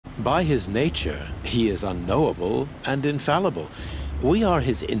By his nature, he is unknowable and infallible. We are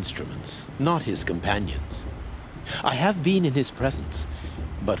his instruments, not his companions. I have been in his presence,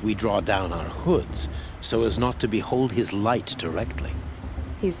 but we draw down our hoods so as not to behold his light directly.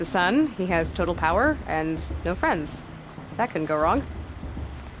 He's the sun, he has total power, and no friends. That couldn't go wrong.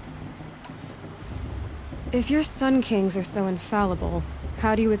 If your Sun Kings are so infallible,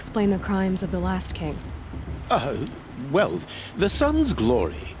 how do you explain the crimes of the last king? Well, the sun's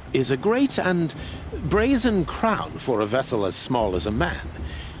glory is a great and brazen crown for a vessel as small as a man.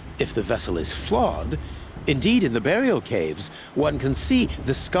 If the vessel is flawed, indeed in the burial caves, one can see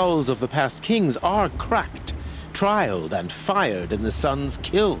the skulls of the past kings are cracked, trialed and fired in the sun's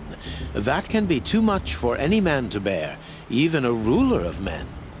kiln. That can be too much for any man to bear, even a ruler of men.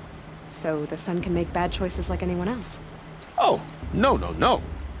 So the sun can make bad choices like anyone else. Oh, no, no, no.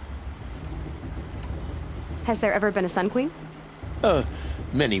 Has there ever been a Sun Queen?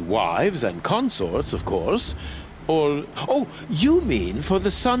 Many wives and consorts, of course. Or, oh, you mean for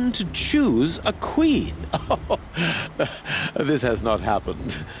the sun to choose a queen? This has not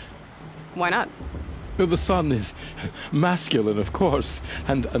happened. Why not? The sun is masculine, of course,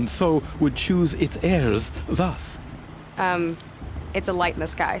 and so would choose its heirs thus. It's a light in the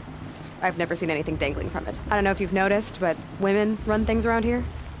sky. I've never seen anything dangling from it. I don't know if you've noticed, but women run things around here.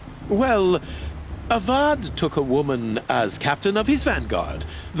 Well, Avad took a woman as captain of his vanguard,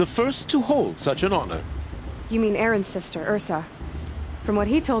 the first to hold such an honor. You mean Aaron's sister, Ursa. From what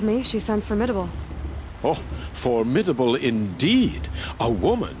he told me, she sounds formidable. Oh, formidable indeed. A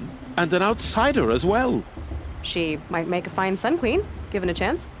woman, and an outsider as well. She might make a fine Sun Queen, given a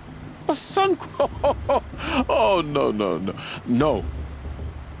chance. A sun... Oh, no, no, no. No.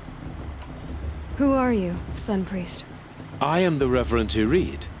 Who are you, Sun Priest? I am the Reverend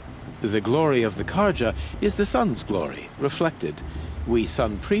Irid. The glory of the Carja is the sun's glory, reflected. We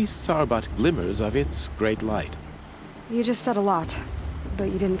sun priests are but glimmers of its great light. You just said a lot, but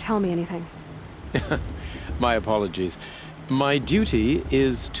you didn't tell me anything. My apologies. My duty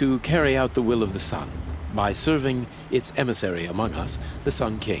is to carry out the will of the sun by serving its emissary among us, the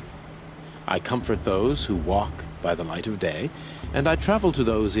Sun King. I comfort those who walk by the light of day, and I travel to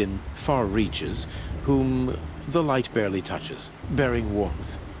those in far reaches whom the light barely touches, bearing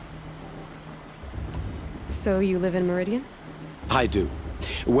warmth. So you live in Meridian? I do.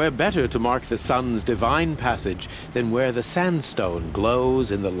 Where better to mark the sun's divine passage than where the sandstone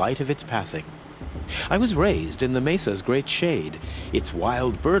glows in the light of its passing. I was raised in the mesa's great shade, its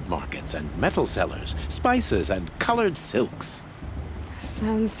wild bird markets and metal cellars, spices and colored silks.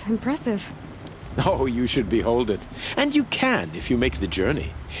 Sounds impressive. Oh, you should behold it. And you can if you make the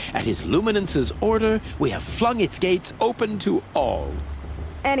journey. At His Luminance's order, we have flung its gates open to all.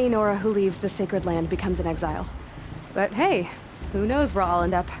 Any Nora who leaves the sacred land becomes an exile. But hey, who knows where I'll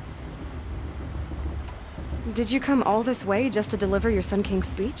end up. Did you come all this way just to deliver your Sun King's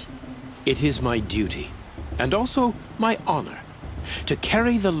speech? It is my duty, and also my honor, to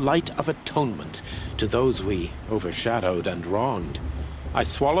carry the light of atonement to those we overshadowed and wronged. I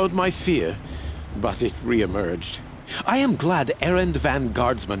swallowed my fear, but it re-emerged. I am glad Erend van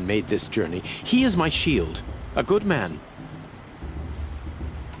Guardsman made this journey. He is my shield, a good man.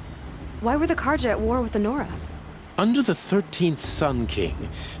 Why were the Carja at war with the Nora? Under the 13th Sun King,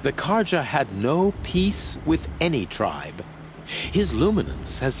 the Carja had no peace with any tribe. His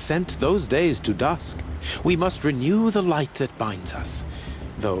luminance has sent those days to dusk. We must renew the light that binds us,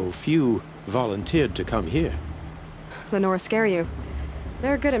 though few volunteered to come here. The Nora scare you.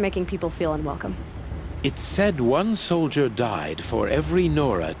 They're good at making people feel unwelcome. It's said one soldier died for every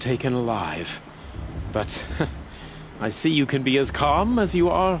Nora taken alive. But I see you can be as calm as you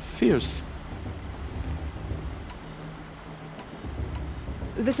are fierce.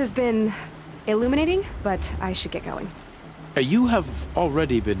 This has been illuminating, but I should get going. You have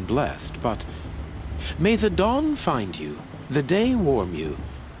already been blessed, but may the dawn find you, the day warm you,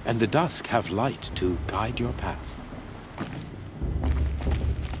 and the dusk have light to guide your path.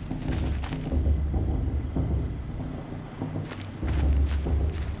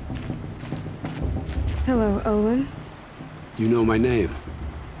 Hello, Olin. You know my name?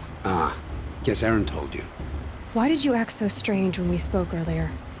 Ah, guess Aaron told you. Why did you act so strange when we spoke earlier?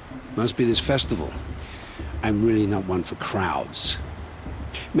 Must be this festival. I'm really not one for crowds.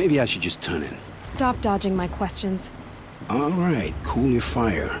 Maybe I should just turn in. Stop dodging my questions. All right, cool your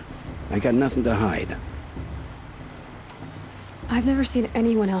fire. I got nothing to hide. I've never seen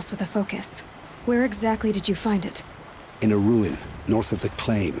anyone else with a focus. Where exactly did you find it? In a ruin, north of the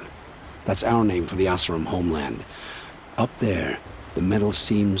Claim. That's our name for the Oseram homeland. Up there, the metal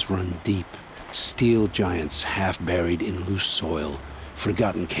seams run deep. Steel giants half buried in loose soil.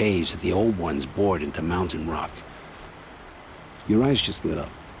 Forgotten caves that the old ones bored into mountain rock. Your eyes just lit up.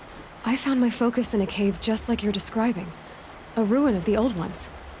 I found my focus in a cave just like you're describing. A ruin of the old ones.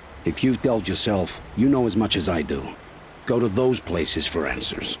 If you've delved yourself, you know as much as I do. Go to those places for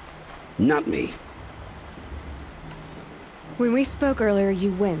answers. Not me. When we spoke earlier,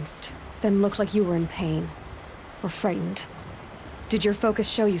 you winced, then looked like you were in pain. Or frightened. Did your focus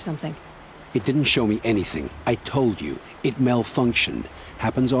show you something? It didn't show me anything. I told you. It malfunctioned.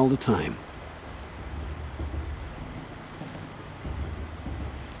 Happens all the time.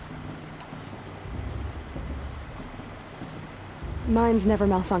 Mine's never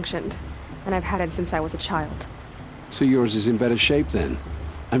malfunctioned, and I've had it since I was a child. So yours is in better shape then.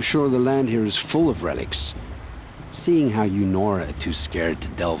 I'm sure the land here is full of relics. Seeing how you Nora are too scared to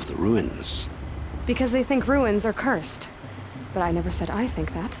delve the ruins. Because they think ruins are cursed. But I never said I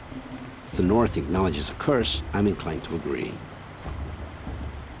think that. If the North acknowledges a curse, I'm inclined to agree.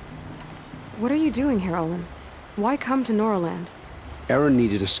 What are you doing here, Olin? Why come to Noraland? Aaron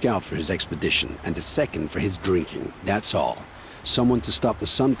needed a scout for his expedition, and a second for his drinking. That's all. Someone to stop the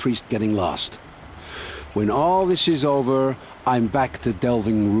Sun Priest getting lost. When all this is over, I'm back to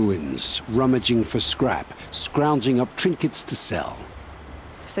delving ruins, rummaging for scrap, scrounging up trinkets to sell.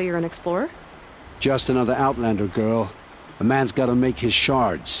 So you're an explorer? Just another Outlander, girl. A man's gotta make his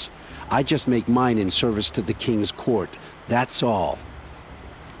shards. I just make mine in service to the King's court. That's all.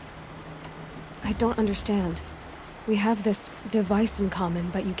 I don't understand. We have this device in common,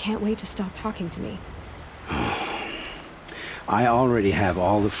 but you can't wait to stop talking to me. I already have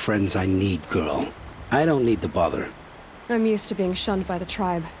all the friends I need, girl. I don't need the bother. I'm used to being shunned by the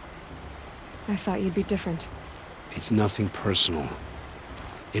tribe. I thought you'd be different. It's nothing personal.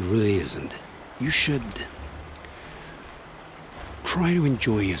 It really isn't. You should... try to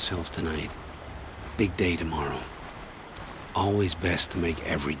enjoy yourself tonight. Big day tomorrow. Always best to make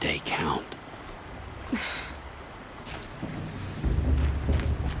every day count.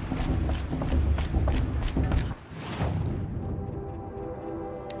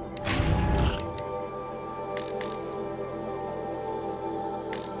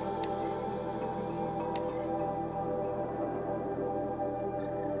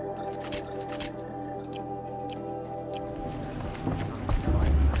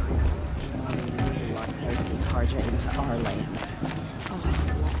 Into our lands. Oh, I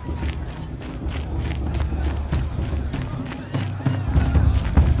love this part.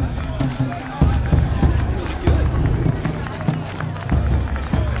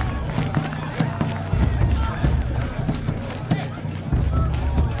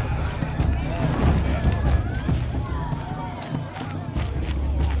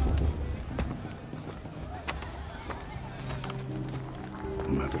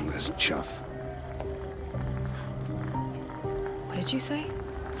 Motherless chuff. What did you say?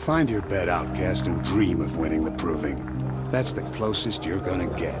 Find your bed, outcast, and dream of winning the Proving. That's the closest you're gonna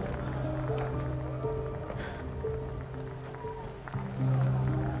get.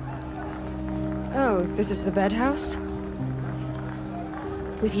 Oh, this is the bedhouse?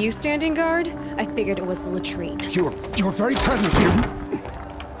 With you standing guard, I figured it was the latrine. Your very presence here...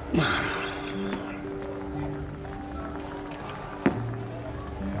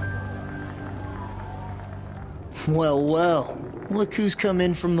 Well, well. Look who's come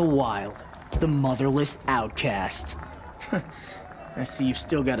in from the wild. The motherless outcast. I see you've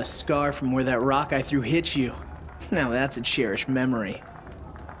still got a scar from where that rock I threw hit you. Now that's a cherished memory.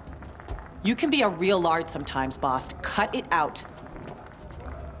 You can be a real lard sometimes, boss. Cut it out.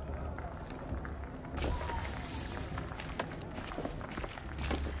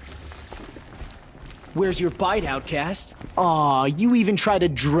 Where's your bite, outcast? Aw, you even try to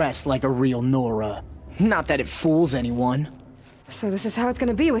dress like a real Nora. Not that it fools anyone. So this is how it's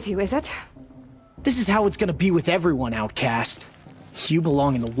gonna be with you, is it? This is how it's gonna be with everyone, outcast. You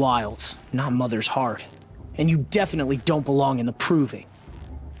belong in the wilds, not Mother's Heart. And you definitely don't belong in the Proving.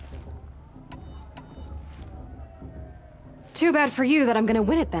 Too bad for you that I'm gonna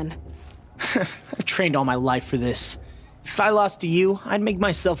win it then. I've trained all my life for this. If I lost to you, I'd make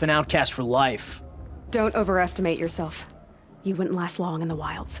myself an outcast for life. Don't overestimate yourself. You wouldn't last long in the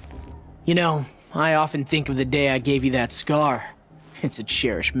wilds. You know, I often think of the day I gave you that scar. It's a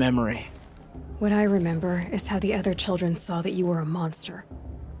cherished memory. What I remember is how the other children saw that you were a monster.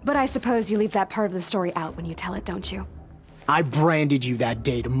 But I suppose you leave that part of the story out when you tell it, don't you? I branded you that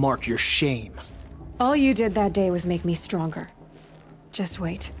day to mark your shame. All you did that day was make me stronger. Just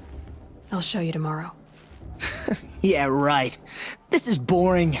wait. I'll show you tomorrow. Yeah, right. This is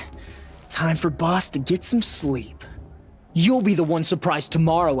boring. Time for Boss to get some sleep. You'll be the one surprised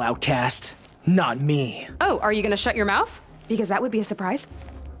tomorrow, outcast. Not me. Oh, are you gonna shut your mouth? Because that would be a surprise.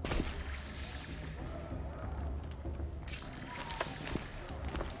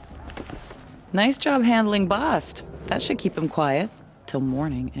 Nice job handling Bast. That should keep him quiet. Till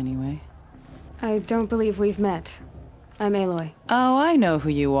morning, anyway. I don't believe we've met. I'm Aloy. Oh, I know who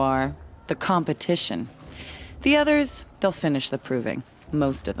you are. The competition. The others, they'll finish the proving.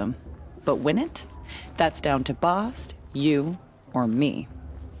 Most of them. But win it? That's down to Bast, you, or me.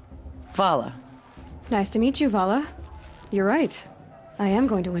 Vala. Nice to meet you, Vala. You're right. I am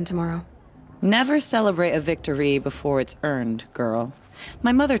going to win tomorrow. Never celebrate a victory before it's earned, girl.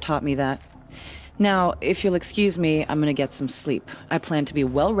 My mother taught me that. Now, if you'll excuse me, I'm gonna get some sleep. I plan to be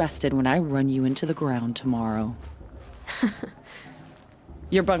well rested when I run you into the ground tomorrow.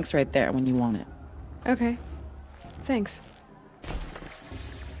 Your bunk's right there when you want it. Okay. Thanks.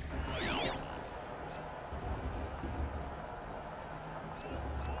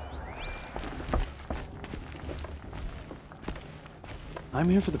 I'm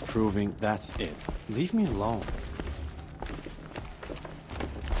here for the proving, that's it. Leave me alone.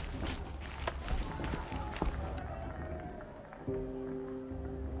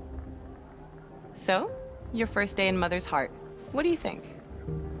 So, your first day in Mother's Heart. What do you think?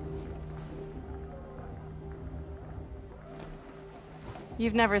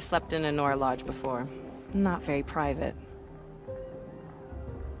 You've never slept in a Nora Lodge before. Not very private.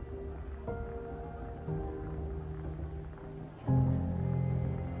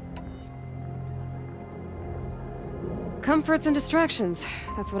 Comforts and distractions.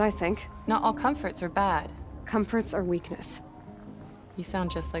 That's what I think. Not all comforts are bad. Comforts are weakness. You sound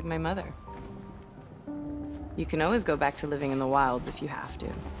just like my mother. You can always go back to living in the wilds if you have to.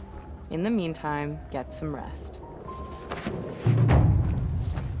 In the meantime, get some rest.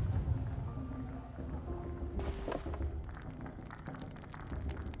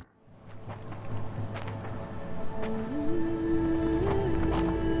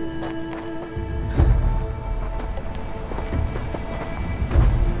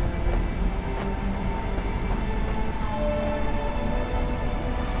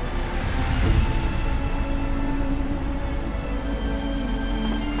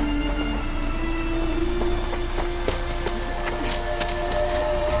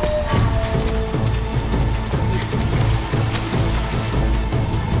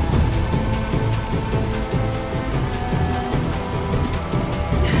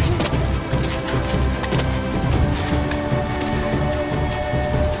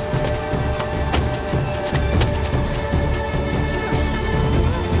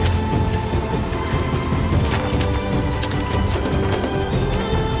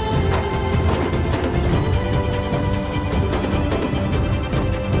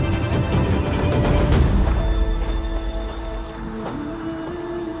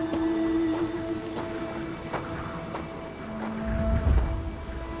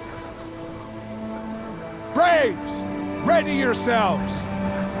 Ready yourselves!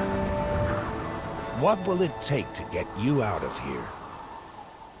 What will it take to get you out of here?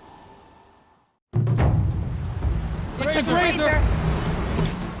 It's a Razor!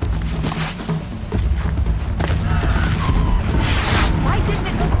 Why didn't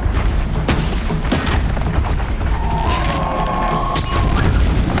it...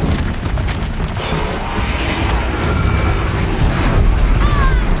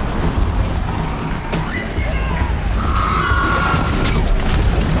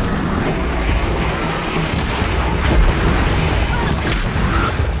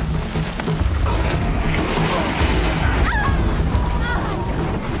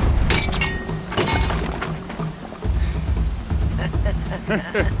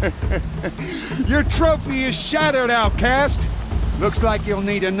 Your trophy is shattered, outcast. Looks like you'll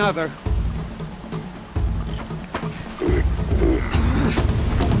need another. Good.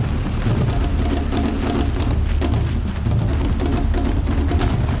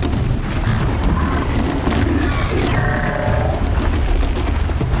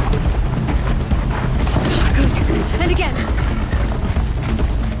 And again.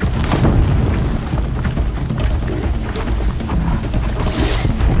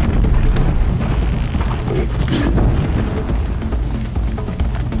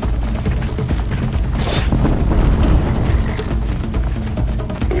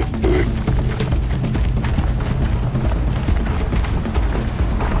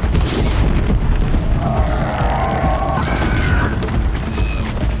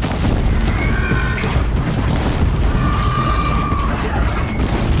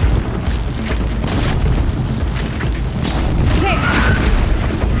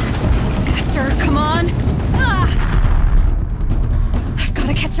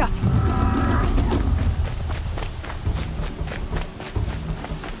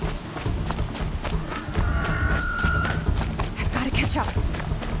 catch up.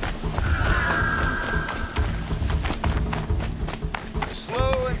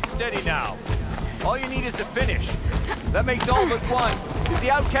 Slow and steady now. All you need is to finish. That makes all but one. Is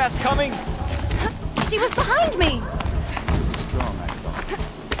the outcast coming? She was behind me! Strong, I thought.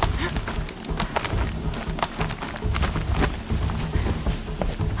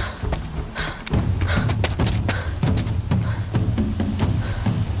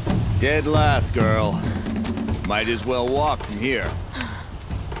 Dead last, girl. Might as well walk from here.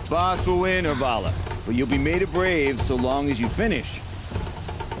 Boss will win, Urvala, but you'll be made a brave so long as you finish.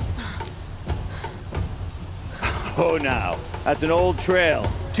 Oh, now, that's an old trail.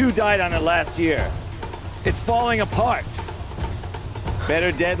 2 died on it last year. It's falling apart.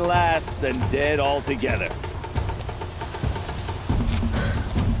 Better dead last than dead altogether.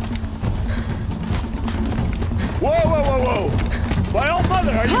 Whoa, whoa, whoa, whoa! My old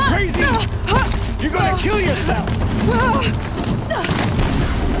mother, are you crazy? You're gonna kill yourself!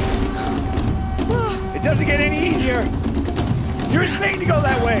 It doesn't get any easier! You're insane to go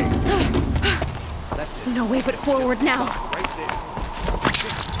that way! That's it. No way but forward now. Right there.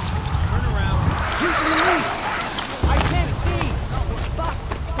 Turn around. I can't see! Box,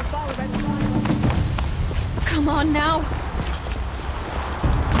 the ball is right. Come on now.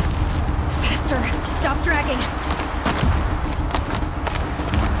 Faster. Stop dragging.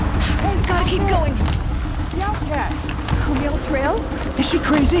 Gotta keep going. The outcast! Camille Trail? Is she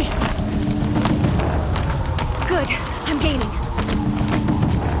crazy? Good. I'm gaining.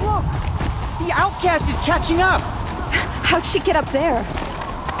 Look! The outcast is catching up! How'd she get up there?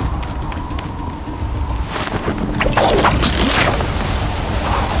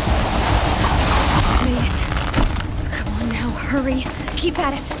 Made it. Come on now, hurry. Keep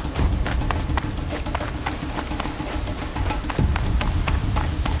at it.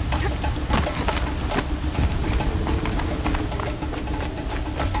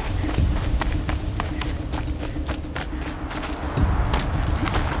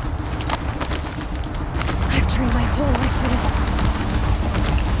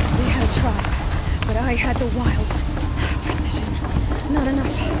 I had the wilds. Precision. Not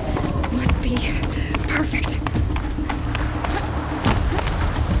enough. Must be perfect.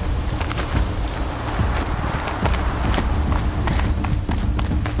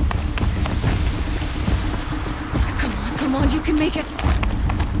 Come on, you can make it.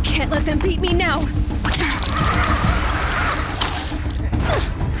 Can't let them beat me now.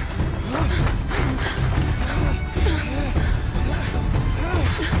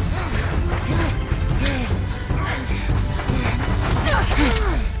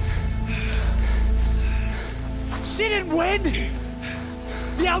 Win?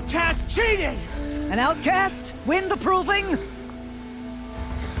 The outcast cheated! An outcast? Win the proving?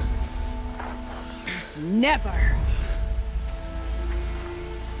 Never.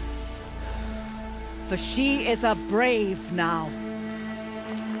 For she is a brave now.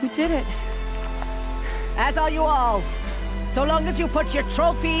 We did it. As are you all. So long as you put your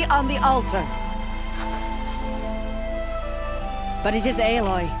trophy on the altar. But it is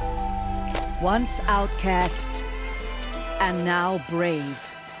Aloy. Once outcast, and now brave,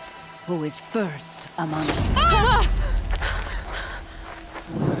 who is first among them. Ah!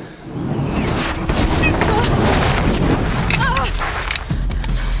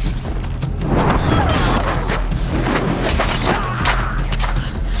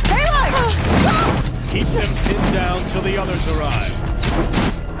 Keep them pinned down till the others arrive.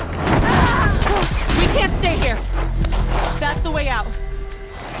 We can't stay here. That's the way out.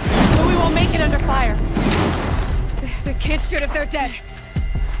 But we won't make it under fire. They can't shoot if they're dead.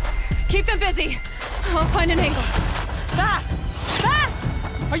 Keep them busy. I'll find an angle. Fast!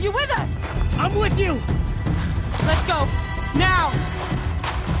 Fast! Are you with us? I'm with you! Let's go. Now!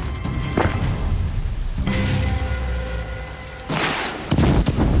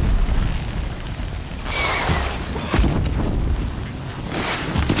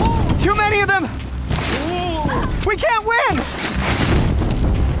 Too many of them! We can't win!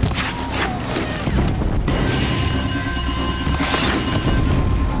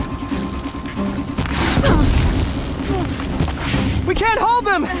 We can't hold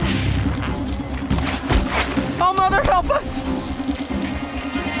them! Oh, Mother, help us!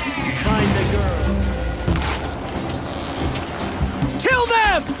 Find the girl. Kill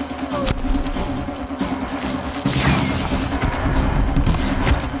them!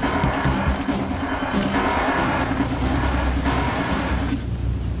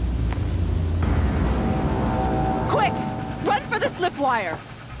 Quick! Run for the slipwire!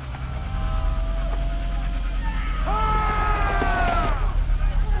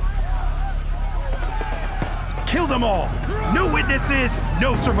 Kill Kill them all! No witnesses,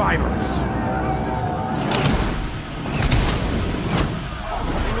 no survivors!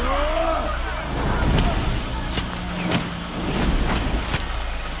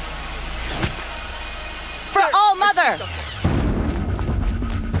 For All Mother!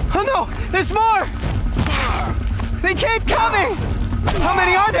 Oh no! There's more! They keep coming! How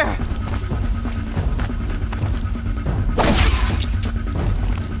many are there?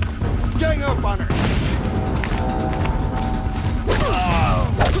 Gang up on her!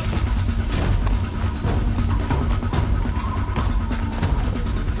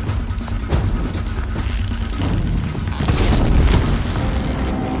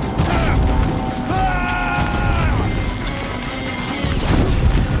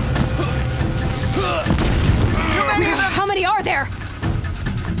 How many are there?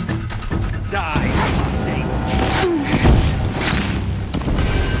 Die!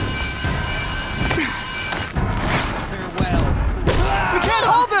 We can't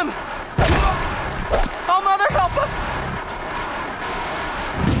hold them! Oh, Mother, help us!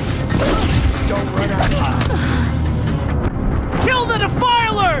 Don't run out. Kill the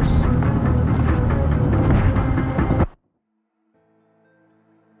Defilers!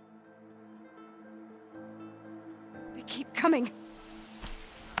 They keep coming.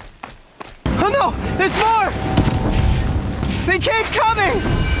 Oh no! There's more! They keep coming!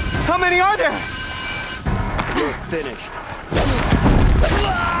 How many are there? You're finished.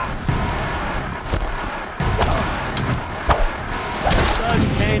 Sun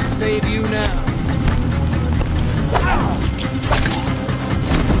can't save you now.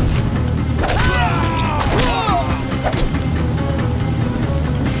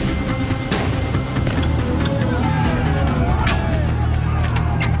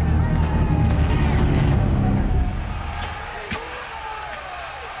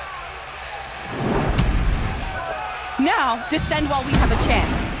 Now, descend while we have a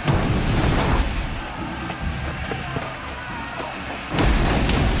chance.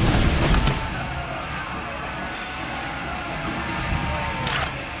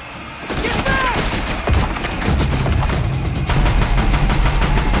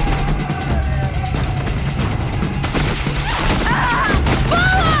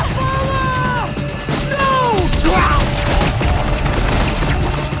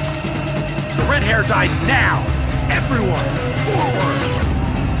 The red hair dies now! Everyone, forward!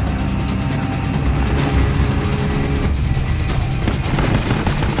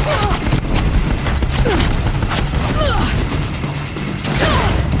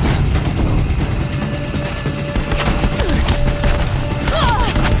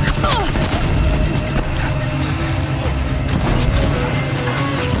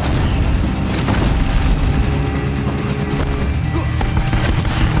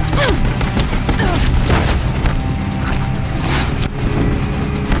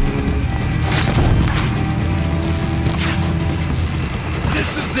 This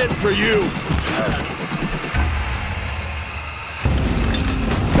is it for you!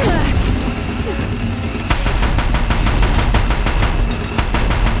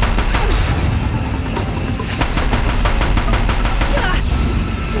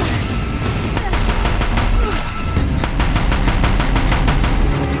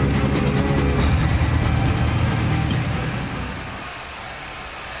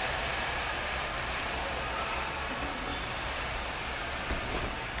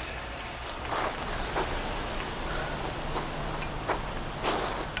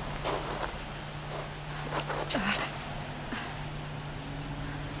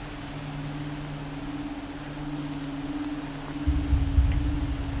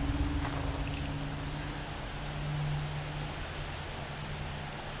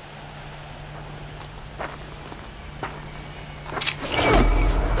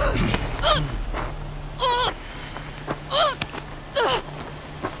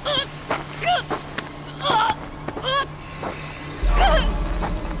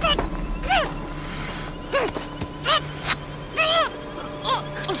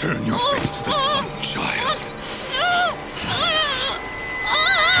 Turn your face to the sun, child.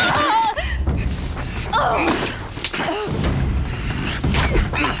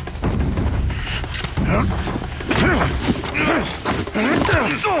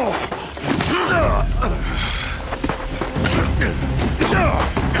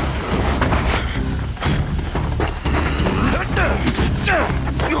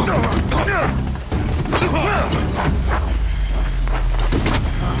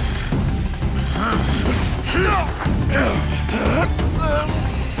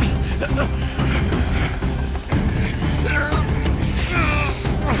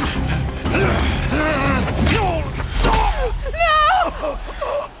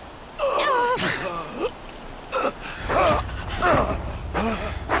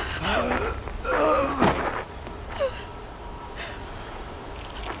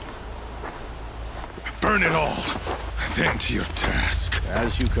 Burn it all, then to your task.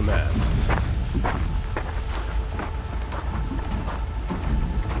 As you command.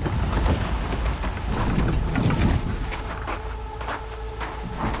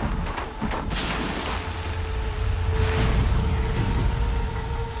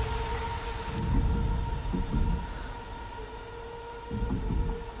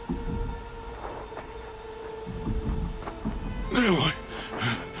 Aloy.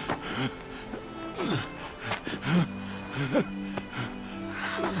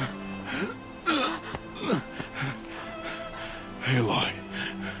 Aloy.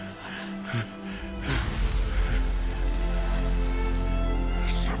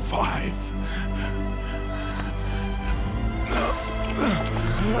 Survive.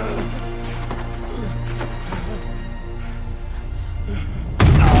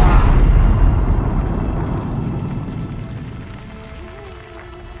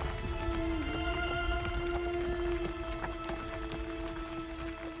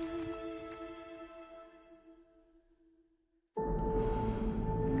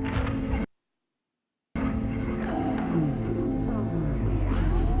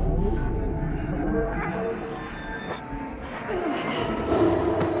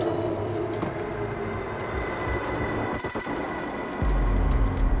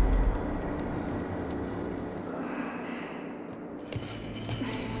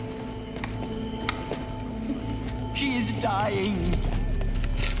 She is dying.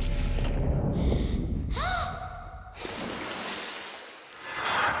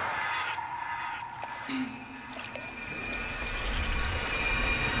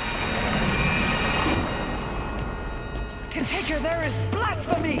 To take her there is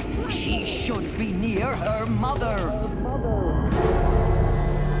blasphemy. She should be near her mother.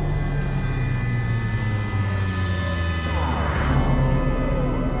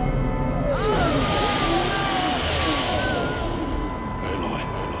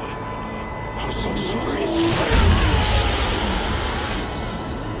 I'm so sorry.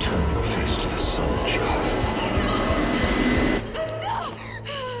 Turn your face to the sun, child.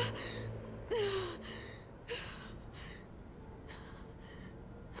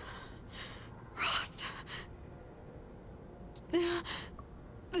 Rost.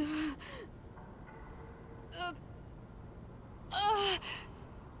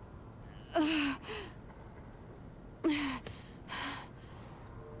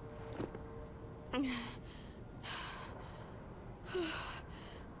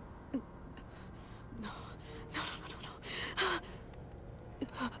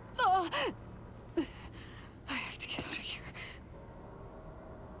 I have to get out of here.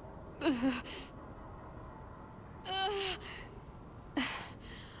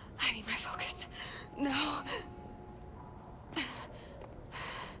 I need my focus. No.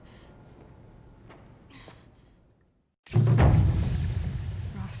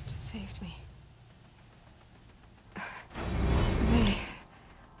 Rost saved me.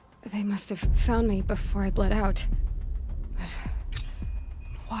 They must have found me before I bled out. But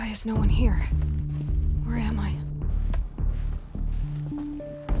why is no one here? Where am I?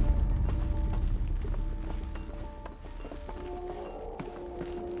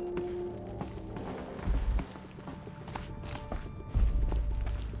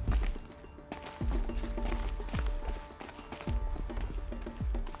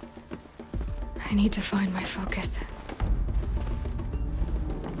 I need to find my focus.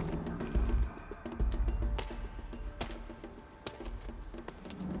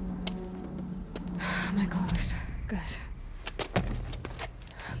 My clothes. Good.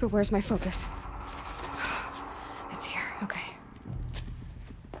 But where's my focus? It's here. Okay.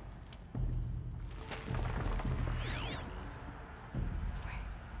 Wait.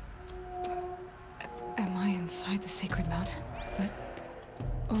 Am I inside the sacred mountain? But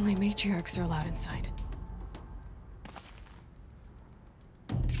only matriarchs are allowed inside.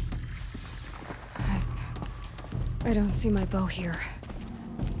 I don't see my bow here.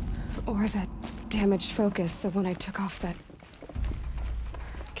 Or that damaged focus, the one I took off that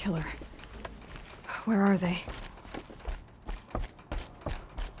killer. Where are they?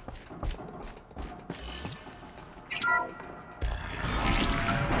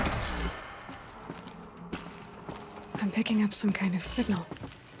 I'm picking up some kind of signal.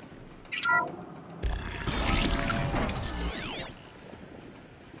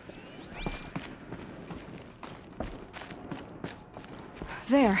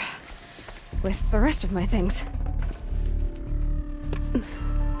 There. With the rest of my things.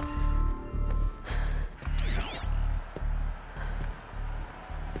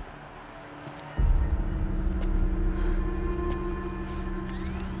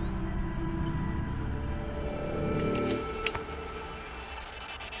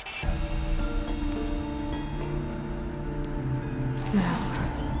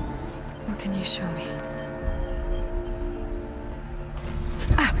 you show me?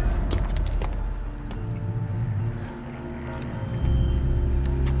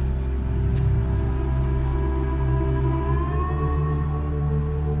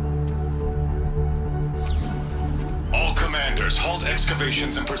 All commanders, halt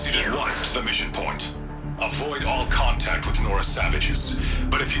excavations and proceed at once to the mission point. Avoid all contact with Nora savages,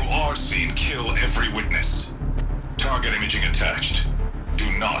 but if you are seen, kill every witness. Target imaging attached. Do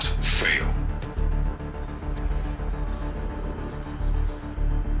not fail.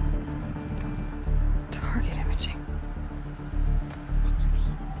 Target imaging.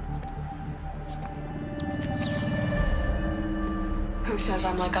 Who says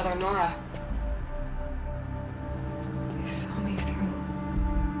I'm like other Nora? They saw me through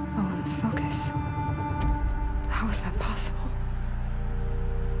Owen's focus. How is that possible?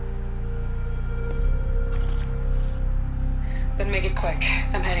 Then make it quick.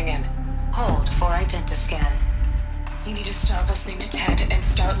 I'm heading in. Hold for identiscan. You need to stop listening to Ted and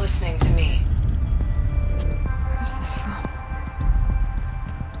start listening to me. Where's this from?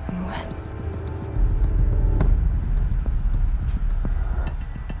 And when?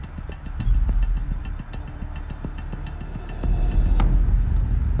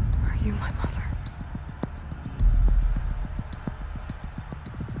 Are you my mother?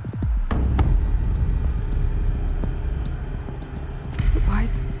 Why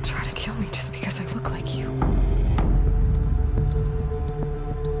try to kill me just because I look like you?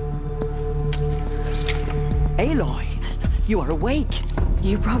 Aloy, you are awake.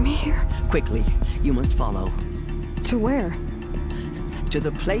 You brought me here? Quickly, you must follow. To where? To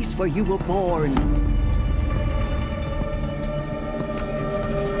the place where you were born.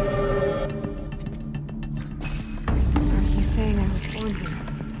 Are you saying I was born here?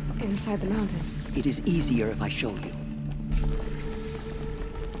 Inside the mountain? It is easier if I show you.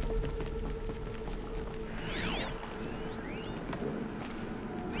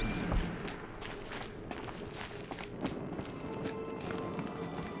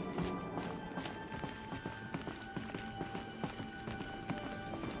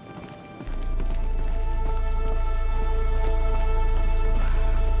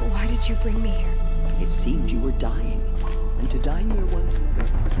 Why did you bring me here? It seemed you were dying, and to die near one's mother.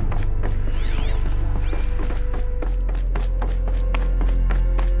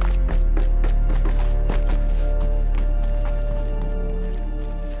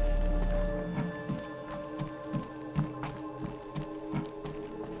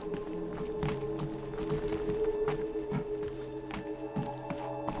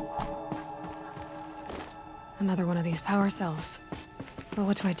 Another one of these power cells. But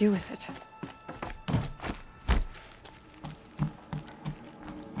what do I do with it?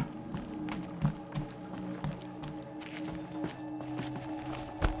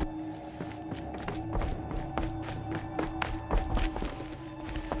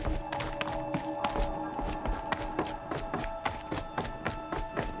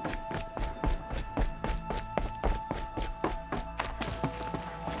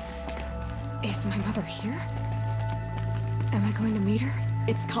 Is my mother here? Am I going to meet her?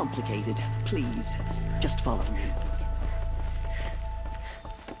 It's complicated. Please, just follow me.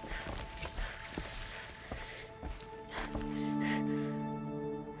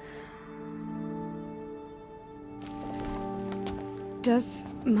 Does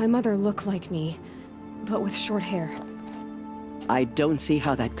my mother look like me, but with short hair? I don't see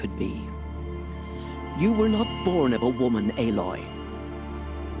how that could be. You were not born of a woman, Aloy.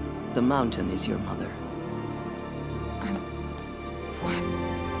 The mountain is your mother.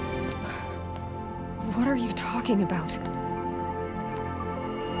 What are you talking about?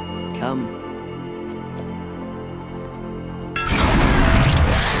 Come.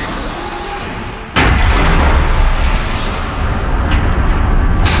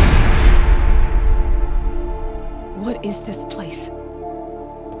 What is this place?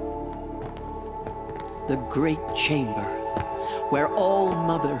 The Great Chamber, where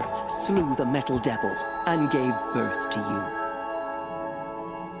All-Mother slew the Metal Devil and gave birth to you.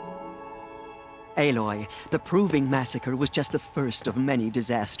 Aloy, the Proving Massacre was just the first of many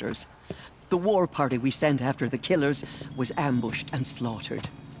disasters. The war party we sent after the killers was ambushed and slaughtered.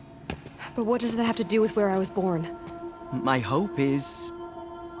 But what does that have to do with where I was born? My hope is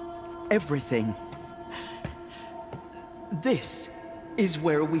everything. This is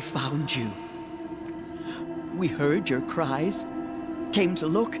where we found you. We heard your cries, came to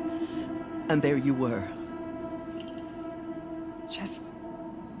look, and there you were.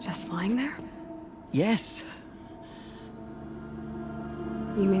 Just lying there? Yes.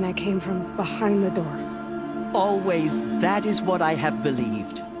 You mean I came from behind the door? Always, that is what I have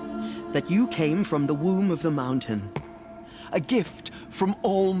believed. that you came from the womb of the mountain. A gift from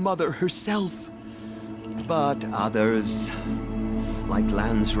All-Mother herself. But others, like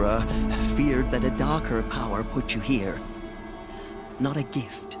Lansra, feared that a darker power put you here. Not a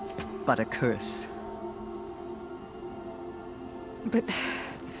gift, but a curse. But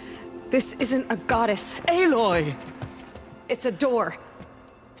this isn't a goddess. Aloy! It's a door.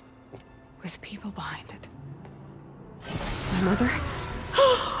 With people behind it. My mother?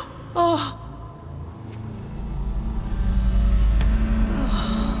 Oh!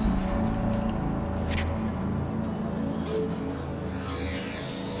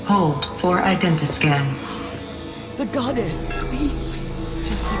 Hold for identiscan. The goddess speaks.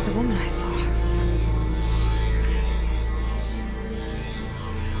 Just like the woman I saw.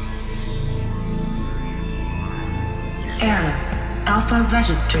 Error. Alpha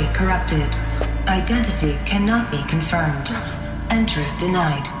registry corrupted. Identity cannot be confirmed. Entry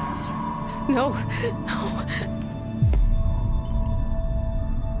denied. No, no.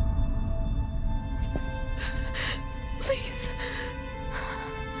 Please.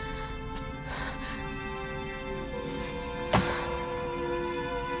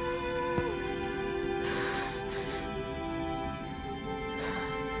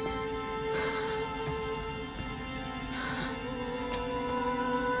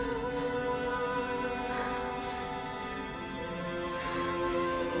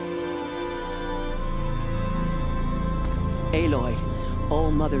 Aloy,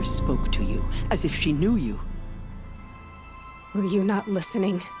 All-Mother spoke to you, as if she knew you. Were you not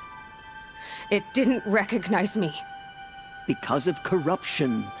listening? It didn't recognize me. Because of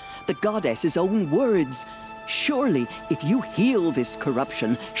corruption. The goddess's own words. Surely, if you heal this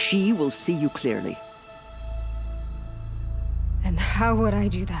corruption, she will see you clearly. And how would I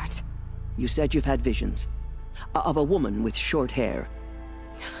do that? You said you've had visions. Of a woman with short hair.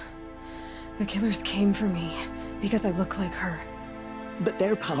 The killers came for me because I look like her. But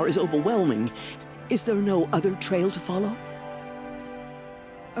their power is overwhelming. Is there no other trail to follow?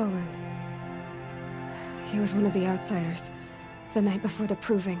 Olin. He was one of the outsiders. The night before the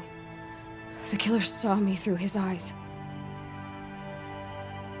proving. The killers saw me through his eyes.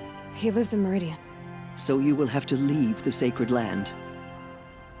 He lives in Meridian. So you will have to leave the sacred land.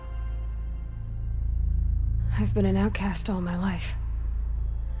 I've been an outcast all my life.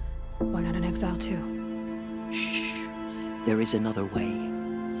 Why not an exile too? Shh. There is another way.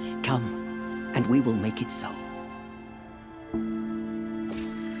 Come, and we will make it so.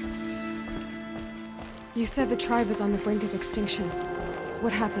 You said the tribe is on the brink of extinction.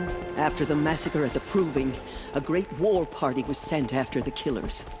 What happened? After the massacre at the Proving, a great war party was sent after the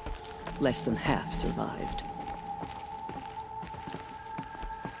killers. Less than half survived.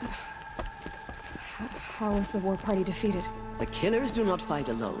 How was the war party defeated? The killers do not fight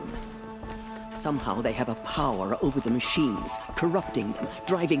alone. Somehow they have a power over the machines, corrupting them,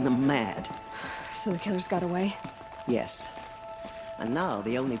 driving them mad. So the killers got away? Yes. And now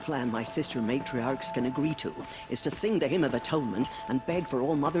the only plan my sister matriarchs can agree to is to sing the Hymn of Atonement and beg for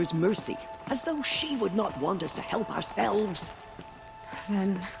All-Mother's mercy, as though she would not want us to help ourselves.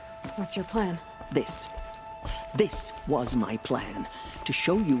 Then, what's your plan? This was my plan. To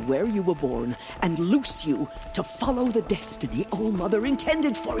show you where you were born and loose you to follow the destiny All-Mother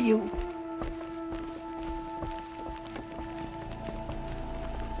intended for you.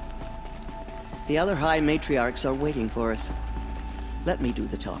 The other High Matriarchs are waiting for us. Let me do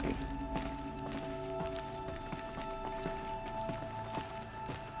the talking.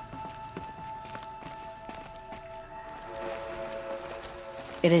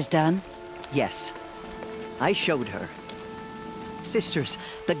 It is done? Yes. I showed her. Sisters,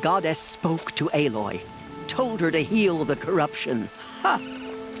 the goddess spoke to Aloy. Told her to heal the corruption. Ha!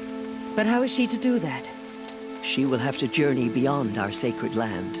 But how is she to do that? She will have to journey beyond our sacred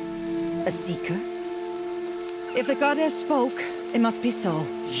land. A seeker? If the goddess spoke, it must be so.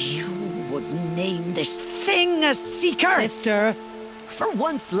 You would name this thing a seeker? Sister! For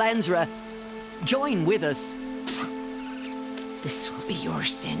once, Lansra, join with us. This will be your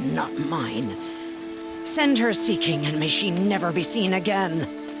sin, not mine. Send her seeking, and may she never be seen again.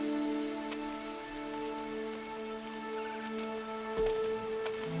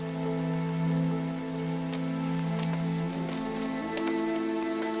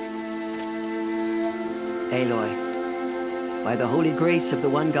 Aloy, by the holy grace of the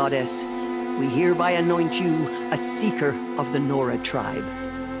One Goddess, we hereby anoint you a seeker of the Nora tribe.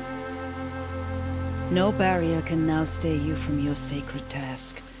 No barrier can now stay you from your sacred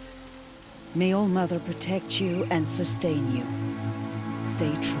task. May All-Mother protect you and sustain you.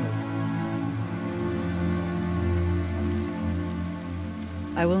 Stay true.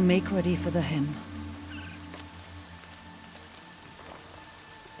 I will make ready for the hymn.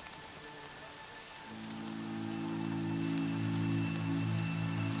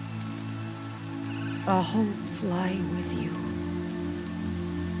 Our hopes lie with you.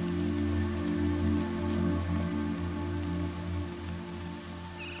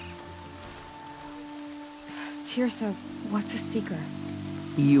 Teersa, what's a seeker?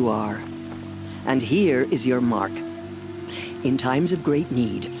 You are. And here is your mark. In times of great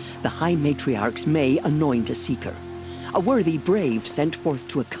need, the High Matriarchs may anoint a seeker. A worthy brave sent forth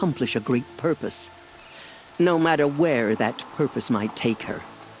to accomplish a great purpose. No matter where that purpose might take her.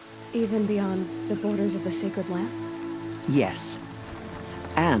 Even beyond the borders of the sacred land? Yes.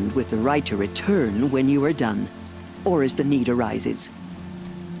 And with the right to return when you are done, or as the need arises.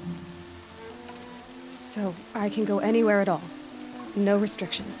 So I can go anywhere at all? No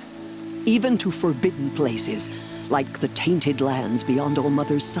restrictions? Even to forbidden places, like the tainted lands beyond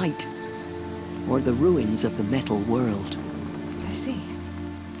All-Mother's sight. Or the ruins of the metal world. I see.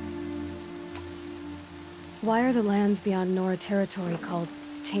 Why are the lands beyond Nora territory called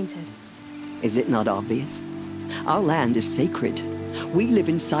tainted? Is it not obvious? Our land is sacred. We live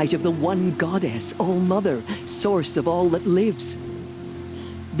in sight of the one goddess, All-Mother, source of all that lives.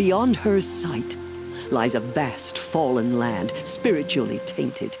 Beyond her sight lies a vast fallen land, spiritually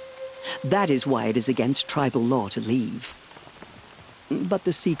tainted. That is why it is against tribal law to leave. But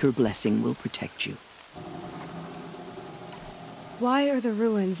the Seeker blessing will protect you. Why are the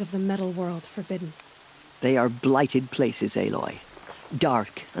ruins of the metal world forbidden? They are blighted places, Aloy.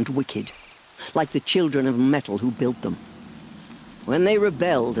 Dark and wicked, like the children of metal who built them. When they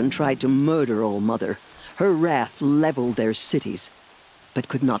rebelled and tried to murder All-Mother, her wrath leveled their cities, but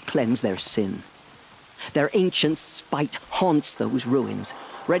could not cleanse their sin. Their ancient spite haunts those ruins,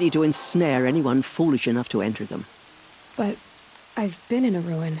 ready to ensnare anyone foolish enough to enter them. But I've been in a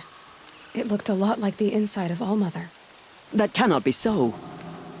ruin. It looked a lot like the inside of All-Mother. That cannot be so.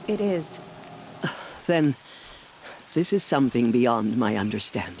 It is. Then, this is something beyond my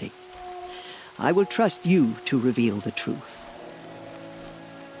understanding. I will trust you to reveal the truth.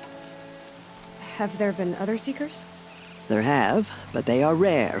 Have there been other Seekers? There have, but they are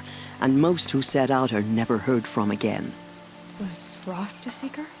rare, and most who set out are never heard from again. Was Rost a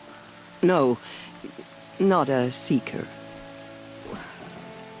Seeker? No, not a Seeker.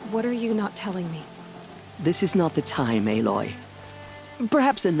 What are you not telling me? This is not the time, Aloy.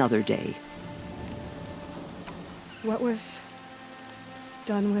 Perhaps another day. What was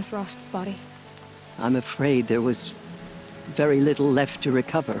done with Rost's body? I'm afraid there was very little left to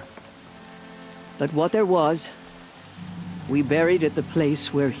recover. But what there was, we buried at the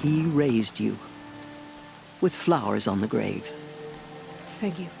place where he raised you, with flowers on the grave.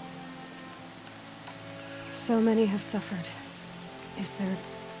 Thank you. So many have suffered. Is there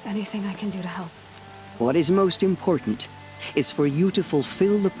anything I can do to help? What is most important is for you to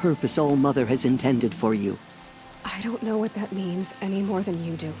fulfill the purpose All-Mother has intended for you. I don't know what that means any more than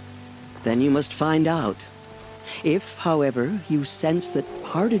you do. Then you must find out. If, however, you sense that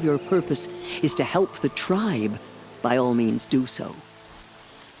part of your purpose is to help the tribe, by all means do so.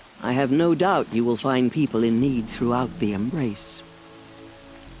 I have no doubt you will find people in need throughout the Embrace.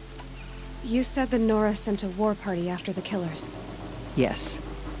 You said the Nora sent a war party after the killers. Yes.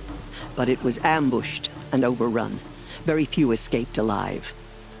 But it was ambushed and overrun. Very few escaped alive.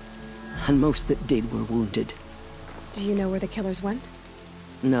 And most that did were wounded. Do you know where the killers went?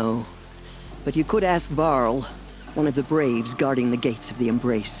 No. But you could ask Varl, one of the Braves guarding the gates of the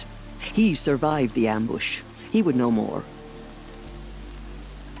Embrace. He survived the ambush. He would know more.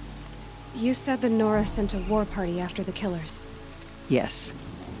 You said the Nora sent a war party after the killers. Yes.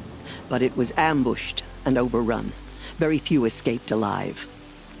 But it was ambushed and overrun. Very few escaped alive.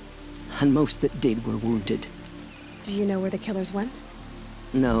 And most that did were wounded. Do you know where the killers went?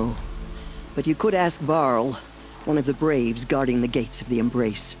 No. But you could ask Varl, one of the Braves guarding the gates of the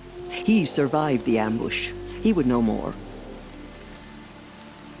Embrace. He survived the ambush. He would know more.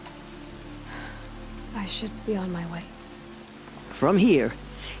 I should be on my way. From here,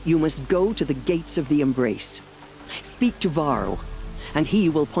 you must go to the gates of the Embrace. Speak to Varl, and he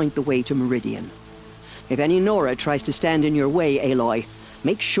will point the way to Meridian. If any Nora tries to stand in your way, Aloy,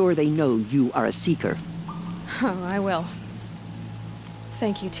 make sure they know you are a Seeker. Oh, I will.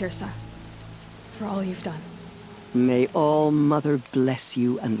 Thank you, Teersa, for all you've done. May All-Mother bless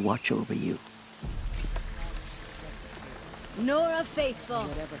you and watch over you. Nora faithful,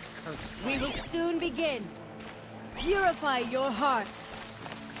 we will soon begin. Purify your hearts.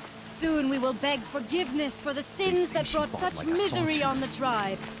 Soon we will beg forgiveness for the sins that brought such misery on the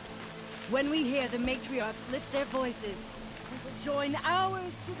tribe. When we hear the matriarchs lift their voices, we will join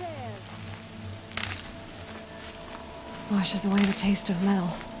ours to theirs. Washes away the taste of metal.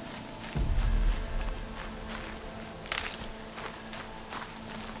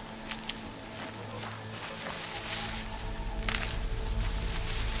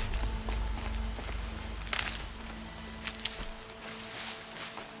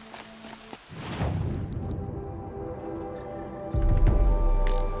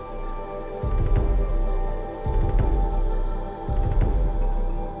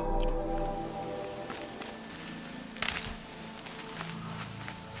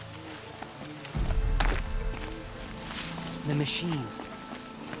 The machines.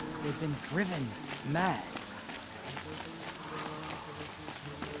 They've been driven mad.